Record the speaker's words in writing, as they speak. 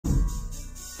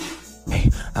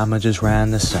I'ma just ride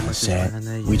in the sunset.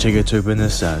 We take a trip in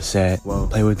the sunset.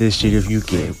 Play with this shit if you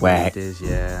get whacked.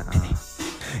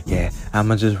 Yeah,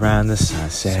 I'ma just ride in the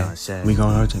sunset. We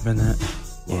gon' trip in the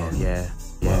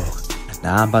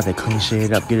Now I'm about to clean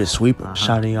shit up, get a sweeper.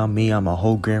 Shawty on me, I'm a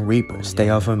whole Grand Reaper. Stay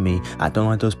off of me, I don't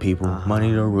like those people.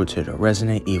 Money the root to the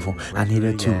Resident Evil. I need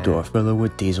a two-door, filler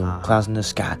with diesel. Clouds in the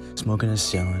sky, smoking the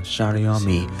ceiling. Shawty on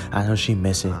me, I know she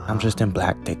miss it. I'm just in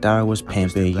black, they thought I was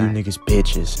pimpin'. You niggas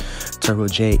bitches. Turbo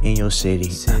Jayy in your city.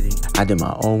 I did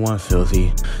my own one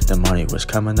filthy. The money was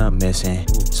coming up missing,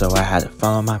 so I had to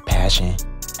follow my passion.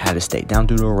 Had to stay down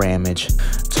through the ramage.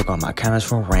 Took all my counters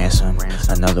for ransom.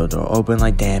 Another door open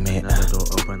like damn it.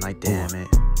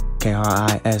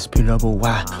 KRISPY.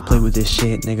 Play with this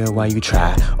shit, nigga, why you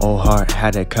try? Old heart,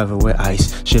 had it covered with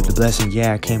ice. Shipped a blessing,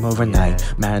 yeah, I came overnight.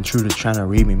 Mad intruders trying to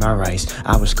read me my rights.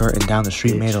 I was skirting down the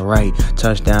street, made a right.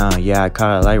 Touchdown, yeah, I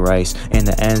caught it like rice. In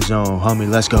the end zone, homie,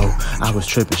 let's go. I was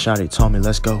tripping, shawty told me,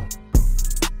 let's go.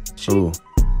 Ooh.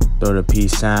 Throw the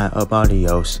peace sign up,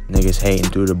 adios. Niggas hating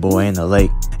through the boy in the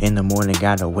lake. In the morning,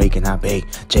 gotta wake and I bake.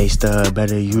 J Stud,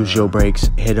 better use your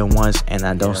brakes. Hit it once and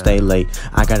I don't stay late.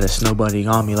 I got a snow buddy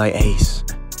on me like Ace.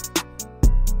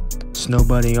 Snow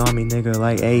buddy on me, nigga,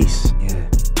 like Ace. Yeah,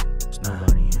 snow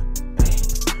buddy. Hey.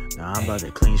 Now I'm about to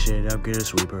clean shit up, get a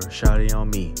sweeper. Shawty on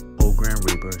me, whole Grand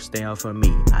Reaper. Stay off of me,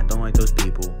 I don't like those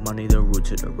people. Money the root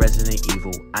to the Resident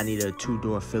Evil. I need a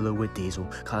two-door filler with diesel.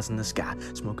 Clouds in the sky,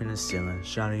 smoking the ceiling.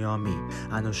 Shawty on me,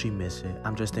 I know she miss it.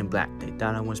 I'm just in black, they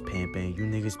thought I was pimping'. You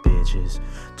niggas bitches.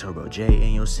 Turbo Jayy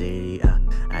in your city.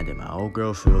 I did my old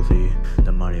girl filthy.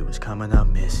 The money was coming up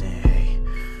missing. Hey,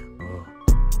 oh.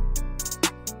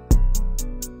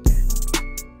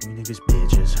 You niggas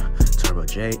bitches. Turbo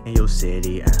Jayy in your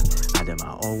city. I did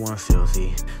my old one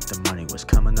filthy. The money was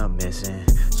coming up missing,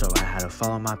 so I had to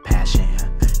follow my passion.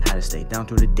 Had to stay down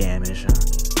through the damage.